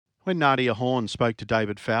When Nadia Horn spoke to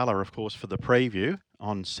David Fowler, of course, for the preview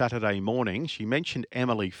on Saturday morning, she mentioned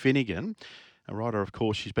Emily Finnegan, a rider, of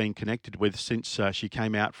course, she's been connected with since she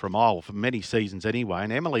came out from Isle for many seasons anyway.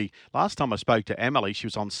 And Emily, last time I spoke to Emily, she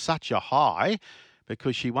was on such a high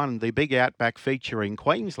because she won the big Outback feature in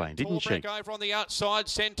Queensland, didn't she? Torbreck over on the outside,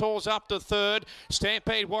 Centaur's up to third,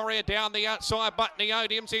 Stampede Warrior down the outside, but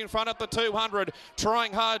Neodium's in front of the 200,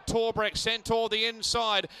 trying hard Torbreck, Centaur the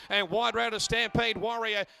inside, and wide road of Stampede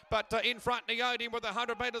Warrior, but in front Neodium with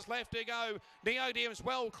 100 metres left to go. Neodium's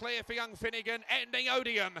well clear for young Finnegan, and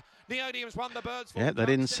Neodium's won the Birdsville Cup. Yeah, they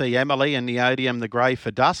didn't see Emily and Neodium the grey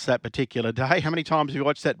for dust that particular day. How many times have you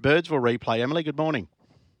watched that Birdsville replay, Emily? Good morning.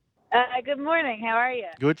 Good morning. How are you?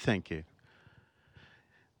 Good, thank you.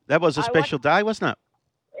 That was a special day, wasn't it?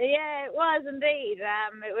 Yeah, it was indeed.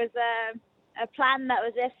 It was a plan that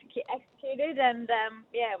was executed, and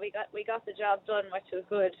we got the job done, which was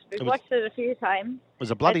good. We've watched it a few times. It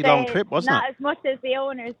was a bloody long trip, wasn't it? Not as much as the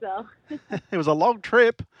owners, though. It was a long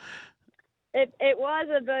trip. It was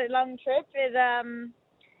a long trip.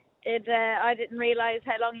 I didn't realise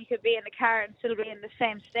how long you could be in the car and still be in the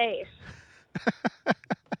same state.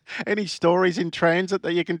 Any stories in transit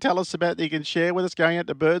that you can tell us about that you can share with us going out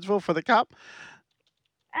to Birdsville for the Cup?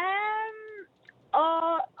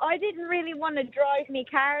 I didn't really want to drive my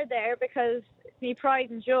car there because it's my pride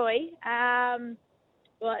and joy.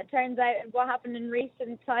 Well, it turns out what happened in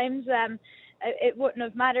recent times, it wouldn't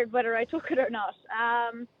have mattered whether I took it or not.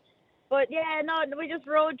 But yeah, no, we just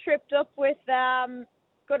road tripped up with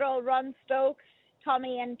good old Ron Stokes,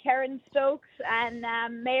 Tommy and Karen Stokes, and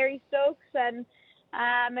Mary Stokes, and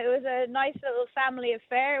it was a nice little family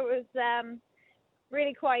affair. It was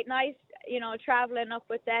really quite nice, traveling up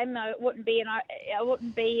with them. I wouldn't be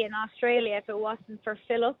in Australia if it wasn't for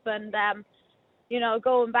Philip, and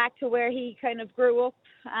going back to where he kind of grew up,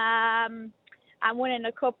 and winning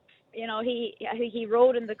a cup. He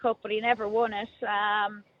rode in the cup, but he never won it.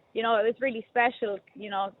 It was really special,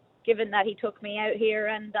 given that he took me out here,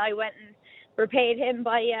 and I went and repaid him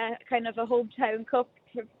by kind of a hometown cup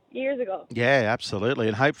years ago. Yeah, absolutely.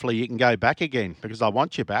 And hopefully you can go back again because I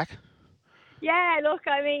want you back. Yeah, look,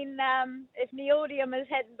 I mean, if Neodium is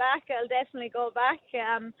heading back, I'll definitely go back.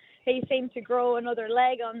 He seemed to grow another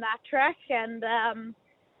leg on that track, and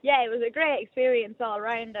it was a great experience all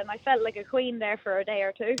around, and I felt like a queen there for a day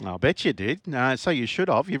or two. I'll bet you did. So you should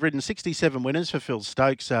have. You've ridden 67 winners for Phil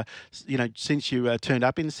Stokes, since you turned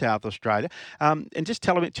up in South Australia. And just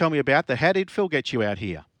tell me about that. How did Phil get you out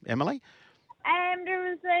here, Emily? There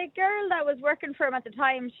was a girl that was working for him at the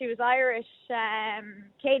time. She was Irish,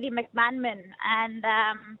 Katie McManman, and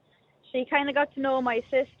she kind of got to know my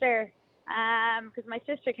sister because my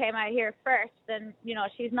sister came out here first, and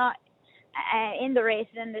she's not in the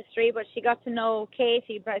racing industry, but she got to know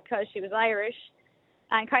Katie because she was Irish,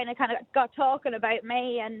 and kind of got talking about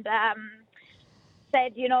me, and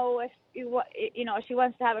said, if she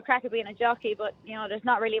wants to have a crack at being a jockey, but there's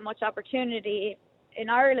not really much opportunity in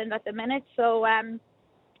Ireland at the minute. So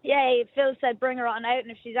Phil said bring her on out, and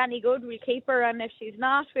if she's any good we'll keep her, and if she's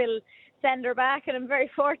not we'll send her back, and I'm very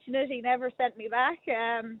fortunate he never sent me back.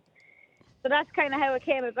 So that's kind of how it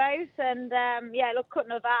came about, and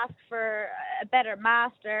couldn't have asked for a better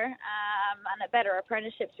master and a better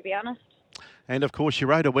apprenticeship, to be honest. And of course you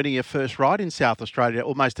rode a winner your first ride in South Australia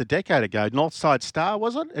almost a decade ago. Northside Star,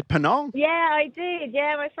 was it, at Penong? Yeah, I did.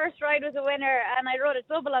 Yeah, my first ride was a winner, and I rode a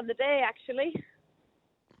double on the day, actually.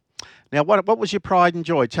 Now, what was your pride and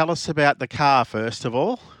joy? Tell us about the car, first of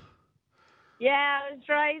all. Yeah, I was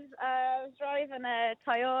driving a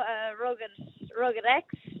Toyota Rugged X.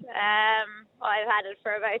 I've had it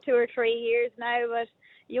for about 2 or 3 years now, but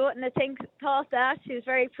you wouldn't have thought that. She was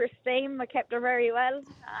very pristine. I kept her very well.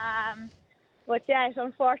 But yes,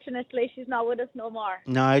 unfortunately, she's not with us no more.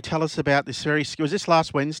 No, tell us about this was this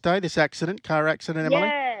last Wednesday, this car accident,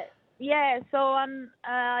 Emily? Yeah, so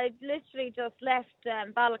I literally just left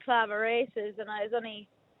Balaklava races, and I was only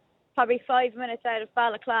probably 5 minutes out of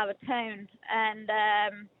Balaklava town, and I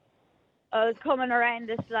was coming around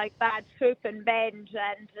this bad swoop and bend,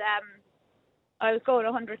 and I was going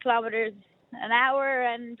 100 kilometres an hour,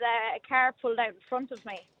 and a car pulled out in front of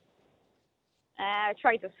me. I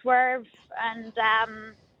tried to swerve, and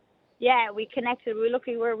we connected. We were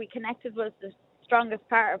lucky where we connected was the strongest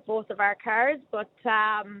part of both of our cars, but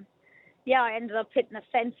I ended up hitting a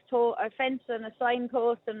fence and a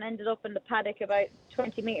signpost, and ended up in the paddock about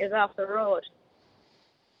 20 metres off the road.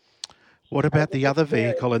 What about the other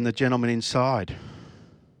vehicle and the gentleman inside?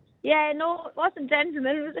 Yeah, no, it wasn't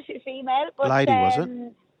gentleman, it was a female. But, lady, was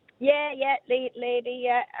it? Yeah, lady,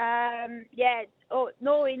 yeah.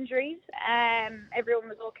 No injuries. Everyone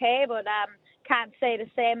was okay, but can't say the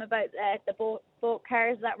same about the boat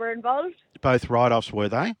cars that were involved. Both write-offs, were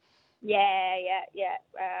they? Yeah.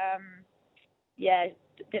 Yeah, it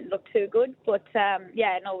didn't look too good, but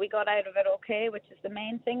we got out of it okay, which is the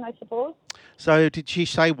main thing, I suppose. So did she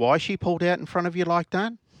say why she pulled out in front of you like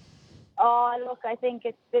that? Oh, look, I think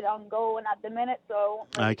it's a bit ongoing at the minute, so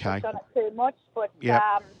I won't really touch on it too much. But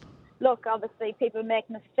look, obviously people make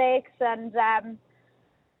mistakes, and that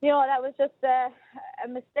was just a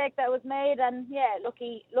mistake that was made, and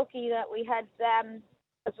lucky that we had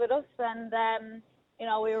was with us, and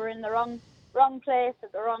we were in the wrong place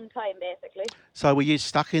at the wrong time, basically. So were you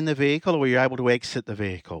stuck in the vehicle, or were you able to exit the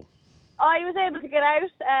vehicle? I was able to get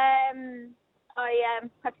out. I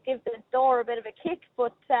had to give the door a bit of a kick,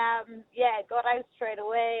 but got out straight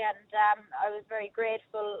away, and I was very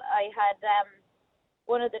grateful. I had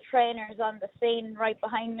one of the trainers on the scene right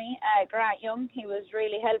behind me, Grant Young. He was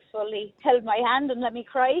really helpful. He held my hand and let me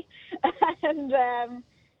cry, and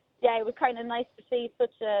it was kind of nice to see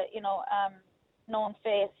such a known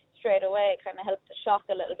face straight away. It kind of helped the shock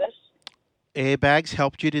a little bit. Airbags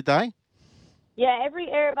helped you, did they? Yeah, every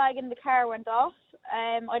airbag in the car went off.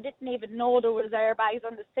 I didn't even know there was airbags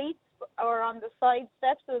on the seats or on the side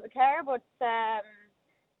steps of the car, but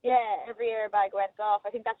every airbag went off. I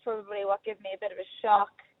think that's probably what gave me a bit of a shock,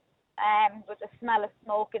 with the smell of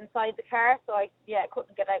smoke inside the car, so I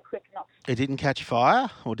couldn't get out quick enough. It didn't catch fire,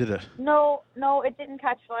 or did it? No, it didn't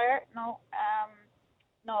catch fire, no,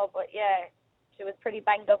 but she was pretty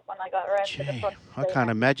banged up when I got around to the front. I can't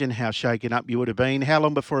imagine how shaken up you would have been. How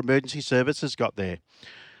long before emergency services got there?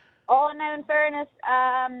 Oh, now in fairness,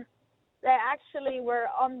 they actually were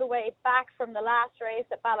on the way back from the last race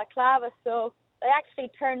at Balaklava, so they actually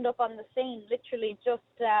turned up on the scene literally just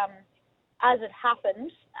as it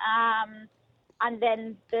happened, and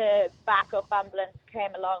then the backup ambulance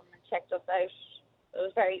came along and checked us out. It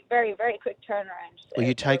was very, very, very quick turnaround. Were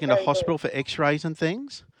you taken to hospital for x-rays and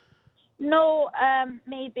things? No,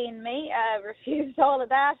 me being me, refused all of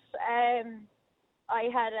that. I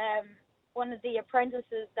had one of the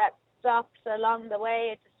apprentices that stopped along the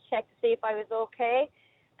way to check to see if I was okay.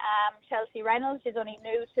 Chelsea Reynolds, she's only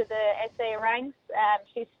new to the SA ranks.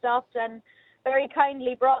 She stopped and very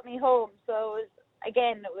kindly brought me home. So it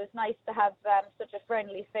was nice to have such a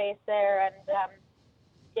friendly face there, and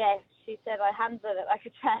she said I handled it like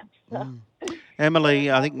a champ. So. Emily,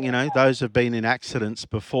 I think, those have been in accidents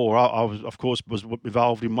before. I was, of course, was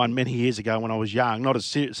involved in one many years ago when I was young, not as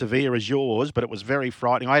severe as yours, but it was very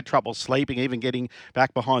frightening. I had trouble sleeping, even getting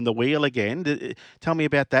back behind the wheel again. Tell me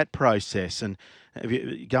about that process, and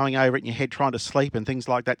going over it in your head, trying to sleep and things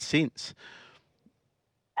like that since.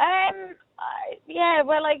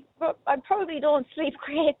 I probably don't sleep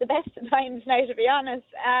great the best of times now, to be honest.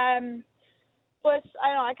 But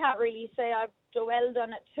I can't really say I've dwelled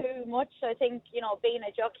on it too much. I think, being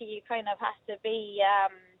a jockey, you kind of have to be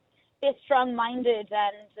strong-minded,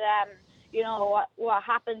 and, what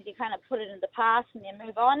happens, you kind of put it in the past and you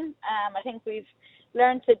move on. I think we've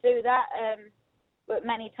learned to do that with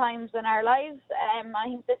many times in our lives. I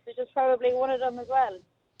think this is just probably one of them as well.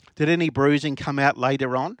 Did any bruising come out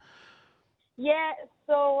later on? Yeah,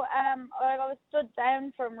 so I was stood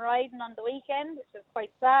down from riding on the weekend, which was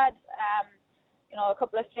quite sad. A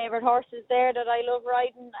couple of favourite horses there that I love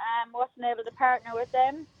riding, wasn't able to partner with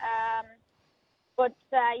them. I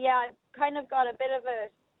kind of got a bit of a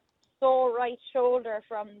sore right shoulder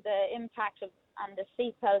from the impact on the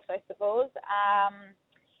seatbelt, I suppose.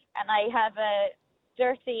 And I have a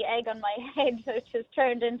dirty egg on my head, which has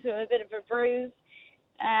turned into a bit of a bruise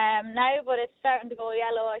now, but it's starting to go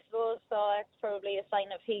yellow, I suppose, so it's probably a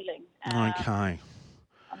sign of healing. Okay.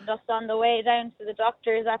 I'm just on the way down to the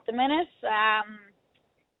doctors at the minute.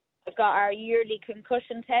 I've got our yearly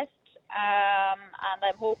concussion test, and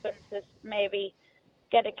I'm hoping to maybe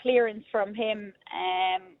get a clearance from him.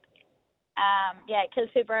 Kill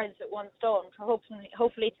two birds with one stone.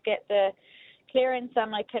 Hopefully to get the clearance,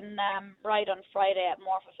 and I can ride on Friday at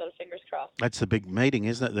Morpheville, fingers crossed. That's the big meeting,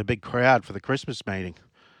 isn't it? The big crowd for the Christmas meeting.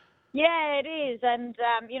 Yeah, it is, and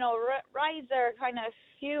rides are kind of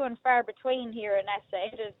few and far between here in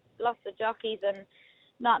SA. There's lots of jockeys and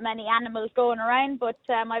not many animals going around, but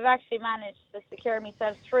I've actually managed to secure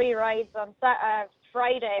myself 3 rides on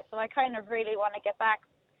Friday, so I kind of really want to get back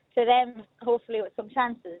to them, hopefully with some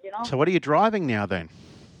chances, So what are you driving now then?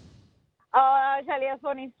 Oh, I'll tell you a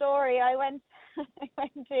funny story. I went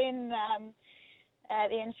in,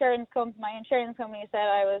 the insurance company, my insurance company said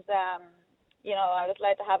I was, I was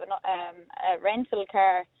allowed to have a rental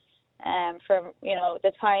car for,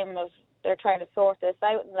 the time of they're trying to sort this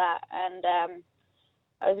out and that. And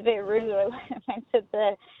I was a bit rude. I went to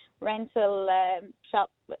the rental shop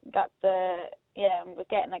was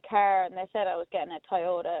getting a car, and they said I was getting a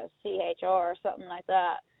Toyota CHR or something like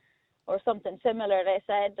that, or something similar, they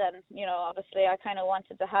said. And, obviously I kind of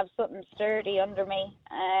wanted to have something sturdy under me,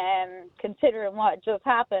 considering what just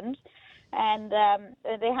happened. And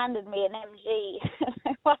they handed me an MG.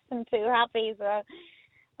 I wasn't too happy, so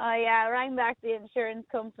I rang back the insurance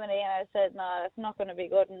company and I said, no, it's not going to be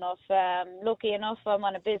good enough. Lucky enough, I'm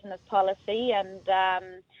on a business policy, and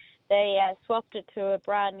they swapped it to a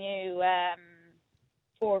brand new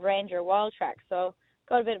Ford Ranger wall track. So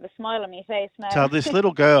got a bit of a smile on my face now. So this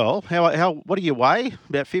little girl, what do you weigh?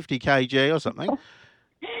 About 50 kg or something?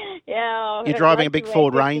 Yeah. You're driving a big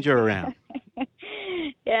Ford Ranger around.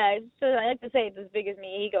 Yeah, I like to say it's as big as my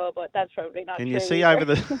ego, but that's probably not true. Can you see over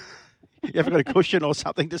the... You ever got a cushion or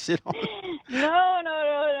something to sit on?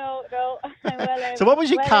 No. So what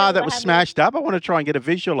was your car that was smashed up? I want to try and get a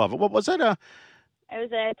visual of it. What was it? It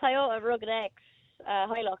was a Toyota Rugged X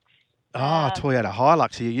Hilux. Toyota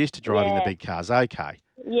Hilux. So you're used to driving the big cars. Okay.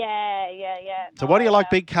 Yeah. So why do you like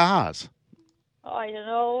big cars? Oh, I don't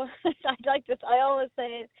know.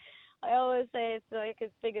 I always say it's like as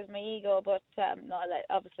big as my ego, but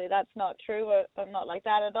obviously that's not true. I'm not like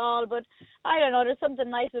that at all. But I don't know. There's something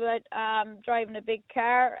nice about driving a big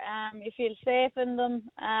car. You feel safe in them.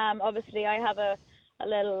 Obviously, I have a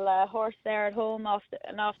little horse there at home off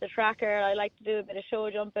the tracker. I like to do a bit of show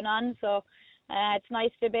jumping on, so it's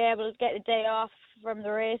nice to be able to get a day off from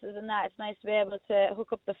the races and that. It's nice to be able to hook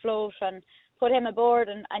up the float and put him aboard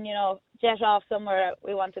and jet off somewhere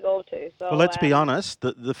we want to go to. So, well, let's be honest.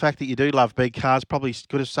 The fact that you do love big cars probably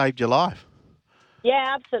could have saved your life.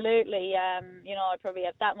 Yeah, absolutely. I probably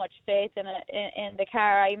have that much faith in the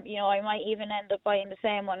car. I might even end up buying the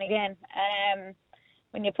same one again.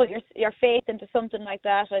 When you put your faith into something like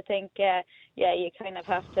that, I think you kind of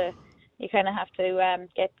have to. You kind of have to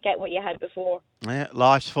get what you had before. Yeah,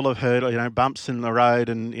 life's full of hurdles, bumps in the road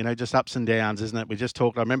and, just ups and downs, isn't it?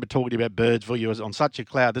 I remember talking to you about Birdsville. You was on such a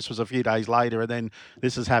cloud. This was a few days later, and then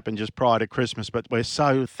this has happened just prior to Christmas. But we're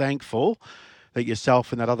so thankful that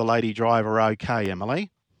yourself and that other lady driver are okay,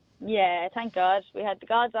 Emily. Yeah, thank God. We had the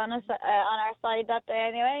gods on us, on our side that day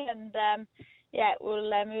anyway. And,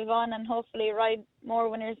 we'll move on and hopefully ride more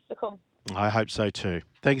winners to come. I hope so too.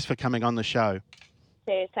 Thanks for coming on the show.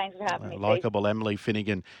 Thanks for having me. Likeable Emily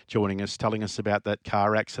Finnegan joining us, telling us about that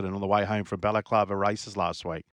car accident on the way home from Balaklava races last week.